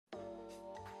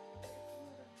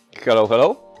Hello,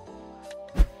 hello.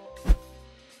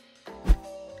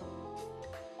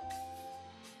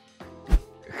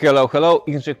 Hello, hello,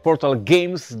 Inject Portal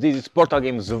Games. This is Portal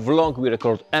Games vlog. We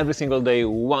record every single day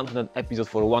 100 episodes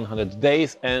for 100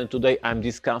 days, and today I'm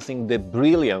discussing the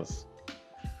brilliance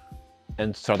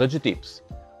and strategy tips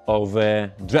of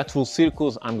Dreadful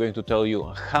Circus. I'm going to tell you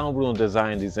how Bruno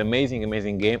designed this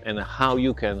amazing game and how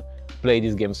you can play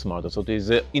this game smarter. So this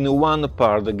is in one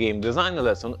part the game design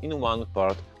lesson, in one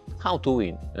part how to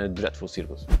win Dreadful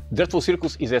Circus. Dreadful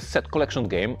Circus is a set collection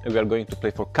game. We are going to play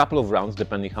for a couple of rounds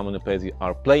depending how many players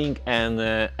are playing, and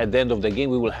at the end of the game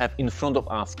we will have in front of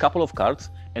us a couple of cards,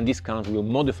 and these cards will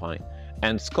modify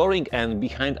and scoring, and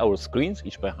behind our screens,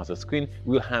 each player has a screen,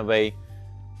 we'll have a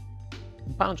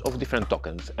bunch of different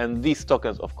tokens, and these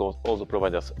tokens of course also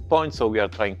provide us points. So we are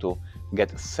trying to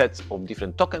get sets of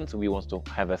different tokens. We want to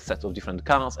have a set of different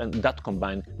cards, and that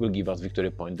combined will give us victory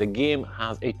point. The game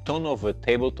has a ton of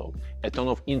table talk, a ton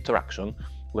of interaction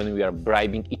when we are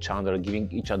bribing each other,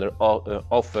 giving each other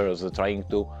offers, trying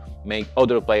to make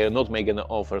other player not make an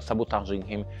offer, sabotaging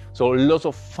him. So lots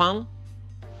of fun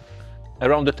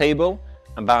around the table.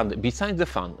 But besides the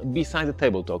fun, besides the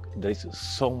table talk, there is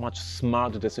so much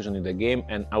smart decision in the game,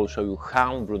 and I will show you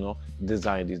how Bruno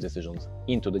designed these decisions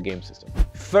into the game system.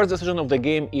 First decision of the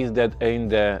game is that in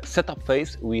the setup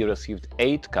phase we received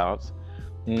 8 cards.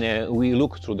 We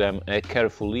looked through them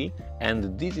carefully,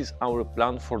 and this is our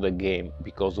plan for the game,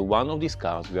 because one of these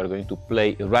cards we are going to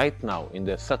play right now in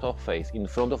the setup phase in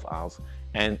front of us,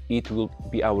 and it will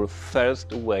be our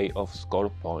first way of score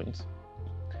points.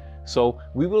 So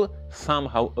we will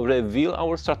somehow reveal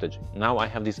our strategy. Now I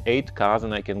have these 8 cards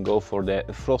and I can go for the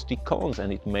frosty cones,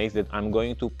 and it means that I'm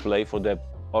going to play for the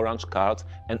orange cards,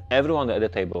 and everyone at the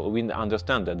table will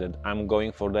understand that I'm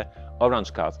going for the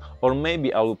orange cards. Or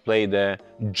maybe I will play the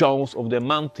jaws of the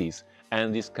mantis,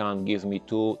 and this card gives me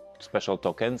 2 special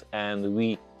tokens, and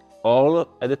we all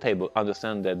at the table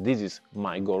understand that this is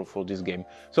my goal for this game.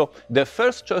 So the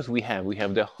first choice we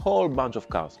have the whole bunch of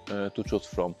cards to choose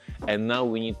from, and now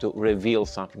we need to reveal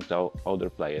something to other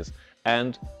players.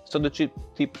 And strategy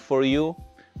tip for you: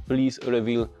 please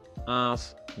reveal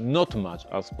as not much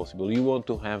as possible. You want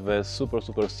to have a super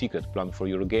secret plan for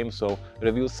your game, so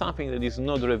reveal something that is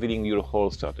not revealing your whole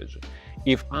strategy.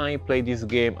 If I play this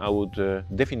game, I would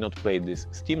definitely not play this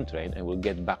steam train. I will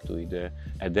get back to it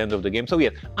at the end of the game. So yeah,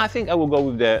 I think I will go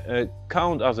with the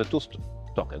count as a 2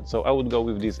 token. So I would go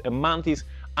with this mantis.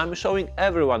 I'm showing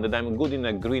everyone that I'm good in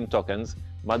the green tokens,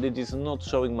 but it is not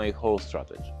showing my whole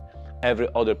strategy. Every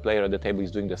other player at the table is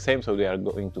doing the same, so they are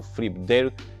going to flip their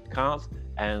cards,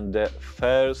 and the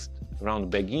first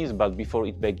round begins. But before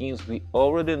it begins, we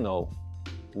already know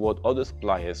what other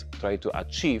players try to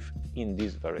achieve in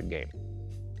this very game.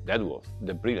 That was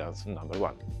the brilliance number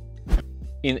 1.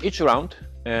 In each round,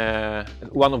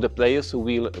 one of the players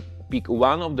will pick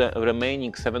one of the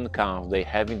remaining 7 cards they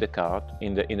have in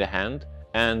the hand,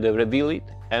 and reveal it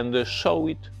and show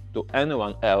it to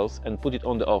anyone else and put it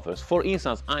on the offers. For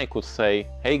instance, I could say,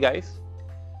 hey guys,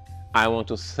 I want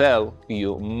to sell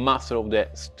you Master of the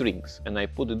Strings, and I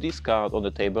put this card on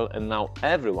the table, and now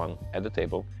everyone at the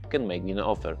table can make me an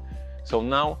offer. So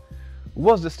now,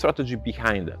 what's the strategy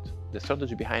behind that? The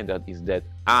strategy behind that is that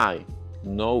I,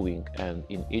 knowing, and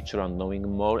in each round knowing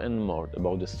more and more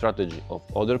about the strategy of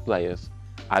other players,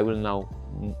 I will now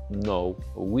know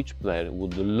which player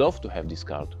would love to have this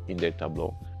card in their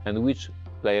tableau and which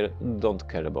player don't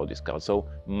care about this card. So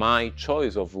my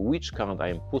choice of which card I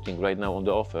am putting right now on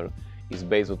the offer is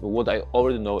based on what I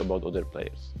already know about other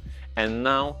players. And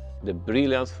now the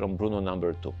brilliance from Bruno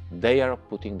number 2. They are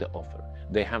putting the offer.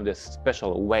 They have the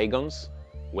special wagon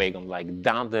like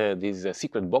that. This is a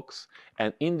secret box,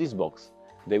 and in this box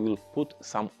they will put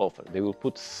some offer. They will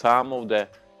put some of the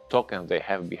tokens they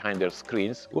have behind their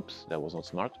screens. Oops, that was not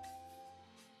smart.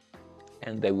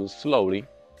 And they will slowly,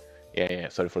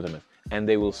 sorry for the mess. And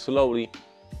they will slowly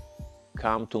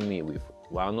come to me with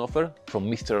one offer from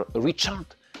Mr. Richard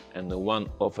and one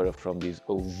offer from this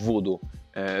voodoo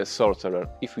sorcerer,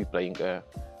 if we playing,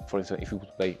 for instance, if we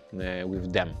would play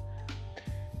with them.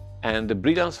 And the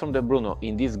brilliance from the Bruno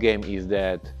in this game is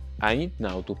that I need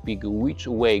now to pick which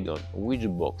wagon, which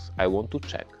box I want to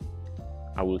check.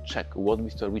 I will check what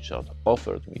Mr. Richard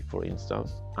offered me, for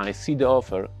instance. I see the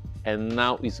offer, and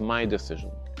now it's my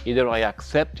decision. Either I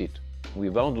accept it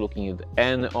without looking at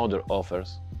any other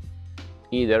offers,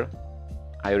 either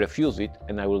I refuse it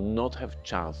and I will not have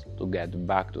chance to get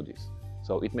back to this.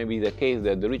 So it may be the case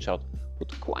that the Richard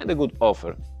put quite a good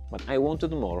offer, but I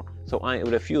wanted more, so I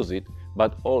refuse it,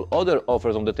 but all other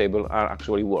offers on the table are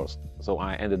actually worse. So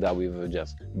I ended up with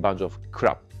just a bunch of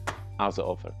crap as an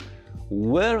offer.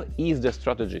 where is the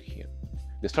strategy here?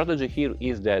 The strategy here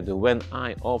is that when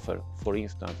I offer, for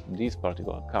instance, this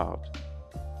particular card,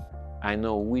 I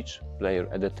know which player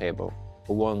at the table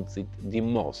wants it the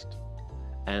most,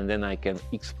 and then I can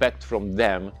expect from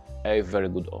them a very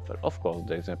good offer. Of course,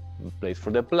 there's a place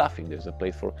for the bluffing, there's a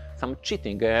place for some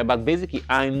cheating, but basically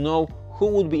I know who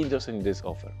would be interested in this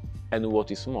offer. And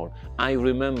what is more, I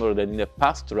remember that in the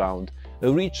past round,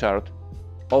 Richard's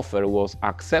offer was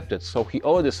accepted, so he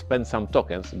already spent some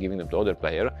tokens, giving them to other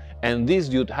player, and this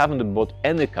dude haven't bought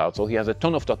any cards, so he has a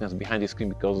ton of tokens behind his screen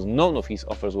because none of his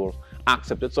offers were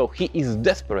accepted, so he is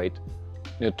desperate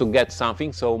to get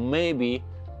something, so maybe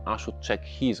I should check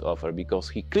his offer because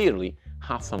he clearly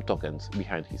has some tokens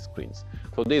behind his screens.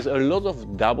 So there's a lot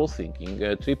of double thinking,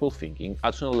 triple thinking,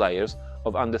 additional layers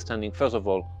of understanding, first of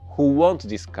all, who wants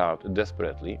this card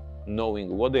desperately,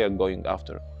 knowing what they are going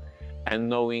after, and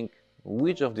knowing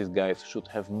which of these guys should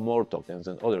have more tokens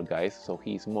than other guys, so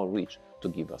he is more rich to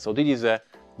give us. So this is a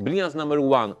brilliance number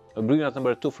 1, a brilliance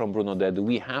number 2 from Bruno, that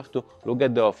we have to look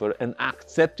at the offer and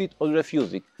accept it or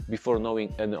refuse it before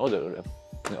knowing any other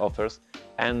offers.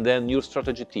 And then your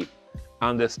strategy tip,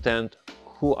 understand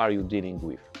who are you dealing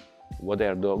with, what they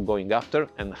are going after,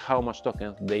 and how much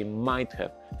tokens they might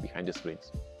have behind the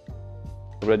screens.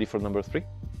 Ready for number 3?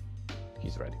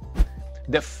 He's ready.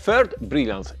 The third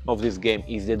brilliance of this game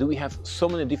is that we have so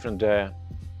many different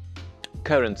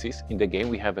currencies in the game.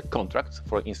 We have a contract,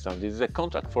 for instance. This is a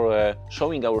contract for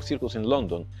showing our circus in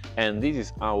London, and this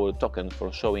is our token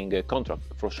for showing a contract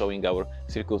for showing our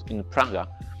circus in Prague.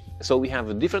 So we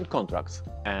have different contracts,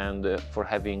 and for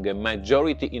having a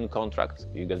majority in contracts,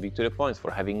 you get victory points.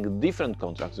 For having different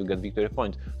contracts, you get victory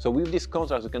points. So with these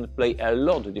contracts, you can play a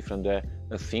lot of different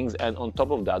things, and on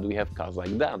top of that, we have cards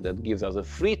like that gives us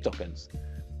free tokens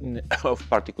of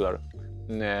particular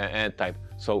type,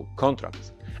 so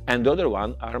contracts. And the other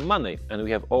one are money, and we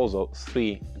have also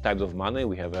 3 types of money.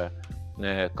 We have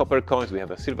copper coins, we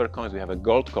have silver coins, we have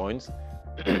gold coins.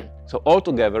 So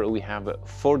altogether, we have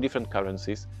 4 different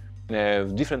currencies,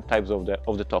 different types of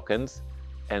the tokens,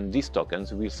 and these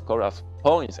tokens will score us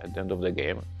points at the end of the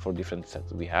game for different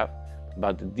sets we have.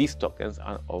 But these tokens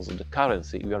are also the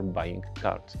currency we are buying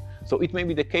cards. So it may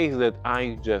be the case that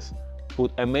I just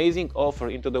put amazing offer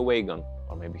into the wagon,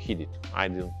 or maybe he did. I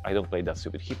don't play that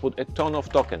stupid. He put a ton of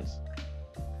tokens.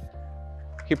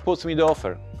 He puts me the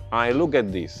offer. I look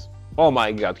at this. Oh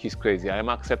my god, he's crazy. I'm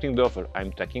accepting the offer.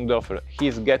 I'm taking the offer.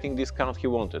 He's getting this card he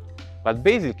wanted. But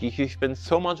basically, he spent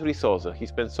so much resources, he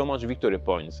spent so much victory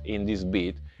points in this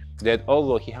bid that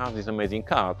although he has this amazing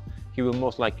card, he will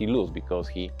most likely lose because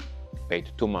he paid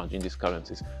too much in these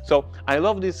currencies. So I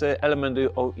love this element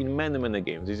in many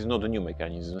games. This is not a new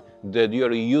mechanism, that you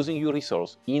are using your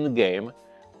resource in game,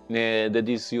 that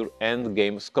is your end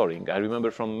game scoring. I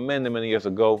remember from many years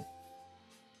ago,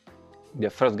 the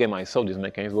first game I saw this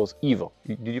mechanism was Evo.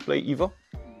 Did you play Evo?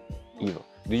 Evo.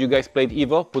 Did you guys play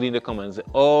Evo? Put in the comments. The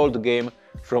old game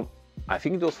from, I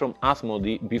think it was from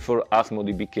Asmodee, before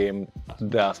Asmodee became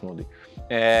the Asmodee.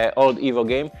 Old Evo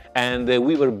game, and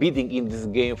we were bidding in this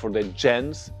game for the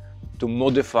gens to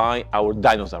modify our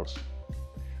dinosaurs.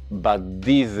 But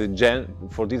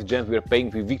for these gens we were paying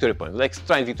with victory points, like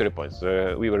straight victory points.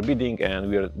 We were bidding and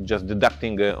we were just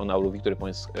deducting on our victory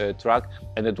points track,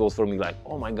 and it was for me like,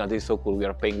 oh my god, this is so cool, we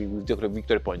are paying with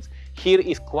victory points. Here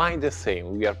is quite the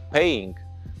same, we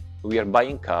are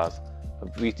buying cards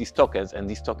with these tokens, and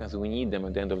these tokens we need them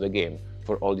at the end of the game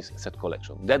for all this set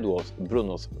collection. That was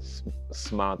Bruno's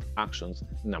smart actions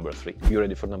number 3. You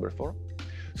ready for number 4?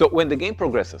 So when the game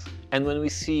progresses and when we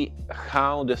see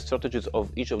how the strategies of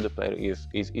each of the players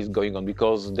is going on,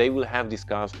 because they will have these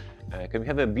cards, can we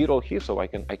have a b-roll here so I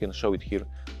can show it here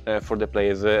for the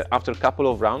players. After a couple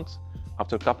of rounds,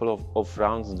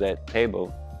 the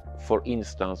table, for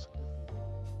instance,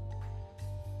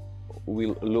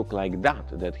 will look like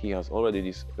that he has already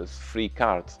these 3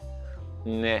 cards.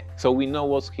 So we know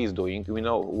what he's doing, we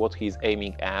know what he's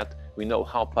aiming at, we know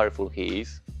how powerful he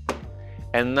is,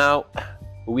 and now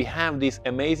we have this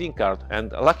amazing card,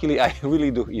 and luckily I really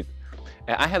do it.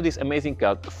 I have this amazing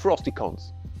card, Frosty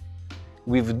Cones.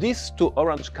 With these 2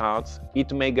 orange cards,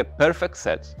 it makes a perfect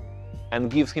set and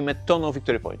gives him a ton of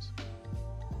victory points.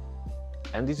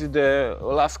 And this is the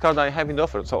last card I have in the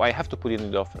offer, so I have to put it in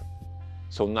the offer.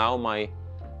 So now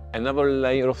another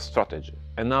layer of strategy,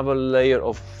 another layer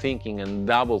of thinking and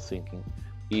double thinking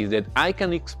is that I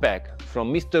can expect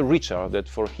from Mr. Richard that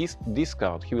for this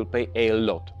card he will pay a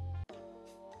lot.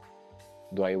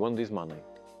 Do I want this money?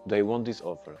 Do I want this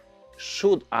offer?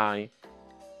 Should I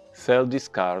sell this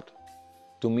card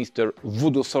to Mr.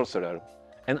 Voodoo Sorcerer?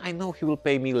 And I know he will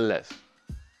pay me less.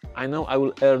 I know I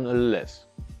will earn less.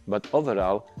 but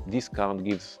overall this card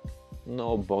gives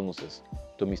no bonuses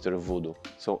to Mr. Voodoo.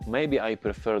 So maybe I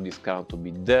prefer this card to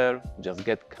be there, just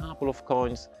get a couple of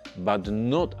coins, but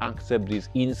not accept this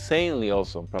insanely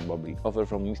awesome, probably, offer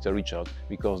from Mr. Richard,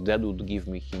 because that would give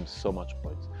him so much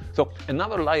points. So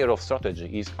another layer of strategy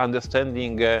is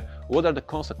understanding what are the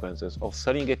consequences of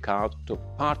selling a card to a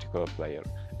particular player.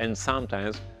 And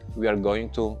sometimes we are going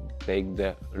to take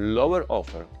the lower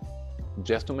offer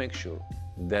just to make sure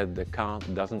that the card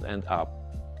doesn't end up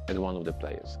at one of the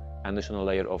players. Additional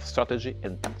layer of strategy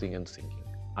and tactic and thinking.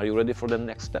 Are you ready for the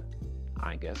next step?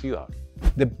 I guess you are.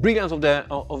 The brilliance of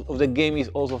the game is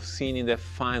also seen in the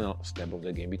final step of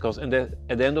the game, because at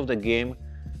the end of the game,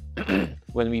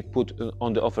 when we put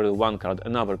on the offer one card,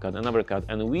 another card,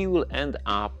 and we will end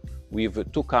up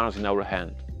with two cards in our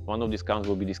hand. One of these cards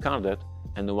will be discarded,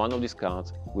 and one of these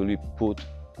cards will be put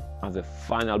as a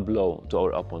final blow to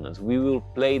our opponents. We will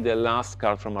play the last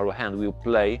card from our hand. We will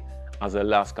play as a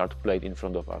last card played in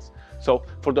front of us. So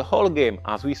for the whole game,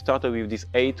 as we started with these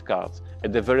 8 cards,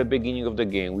 at the very beginning of the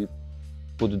game, we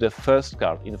put the first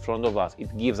card in front of us.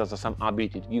 It gives us some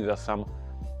ability, it gives us some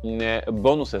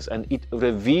bonuses, and it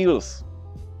reveals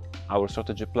our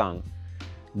strategy plan.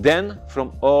 Then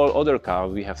from all other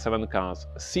cards, we have 7 cards,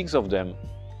 6 of them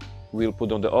we'll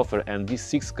put on the offer, and these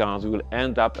 6 cards will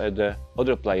end up at the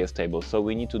other player's table. So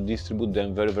we need to distribute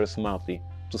them very, very smartly,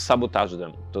 to sabotage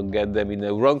them, to get them in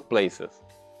the wrong places.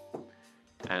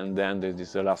 And then there's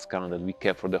this last card that we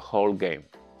kept for the whole game,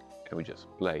 and we just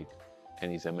played,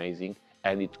 and it's amazing,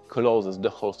 and it closes the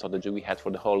whole strategy we had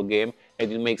for the whole game,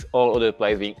 and it makes all other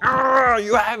players think, "Ah,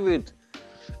 you have it!"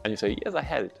 And you say, "Yes, I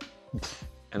had it,"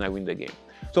 and I win the game.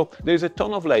 So there's a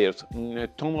ton of layers, a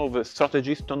ton of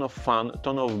strategies, ton of fun,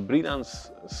 ton of brilliant,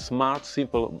 smart,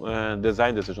 simple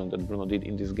design decision that Bruno did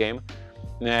in this game.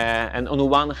 And on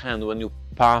one hand, when you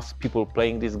pass people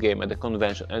playing this game at the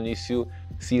convention and you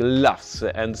see laughs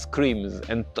and screams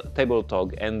and table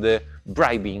talk and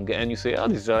bribing, and you say, "Oh,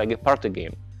 this is like a party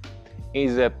game."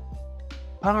 It's a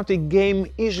party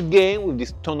game-ish game with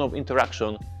this ton of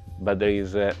interaction, but there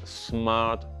is a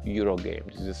smart Euro game.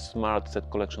 This is a smart set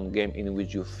collection game in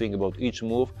which you think about each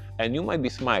move, and you might be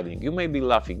smiling, you may be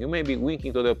laughing, you may be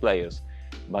winking to the players,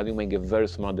 but you make a very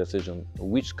smart decision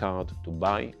which card to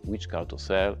buy, which card to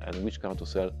sell, and which card to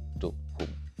sell to whom.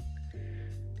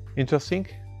 Interesting?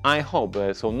 I hope.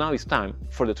 So now it's time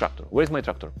for the tractor. Where's my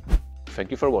tractor?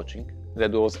 Thank you for watching.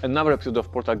 That was another episode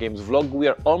of Portal Games vlog. We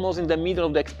are almost in the middle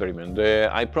of the experiment.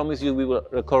 I promise you we will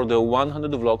record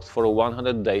 100 vlogs for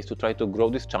 100 days to try to grow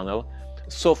this channel.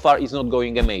 So far it's not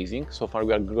going amazing. So far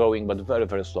we are growing, but very,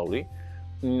 very slowly.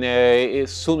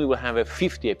 Soon we will have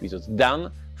 50 episodes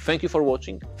done. Thank you for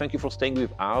watching. Thank you for staying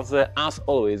with us. As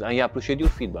always, I appreciate your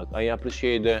feedback. I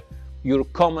appreciate your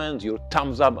comments, your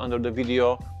thumbs up under the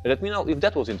video. Let me know if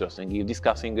that was interesting, if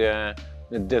discussing the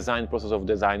design process of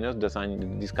designers,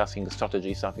 discussing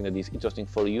strategy is something that is interesting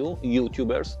for you,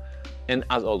 YouTubers. And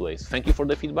as always, thank you for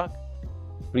the feedback.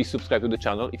 Please subscribe to the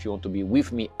channel if you want to be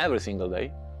with me every single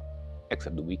day,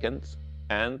 except the weekends,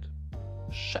 and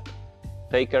share.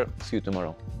 Take care, see you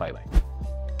tomorrow, bye bye.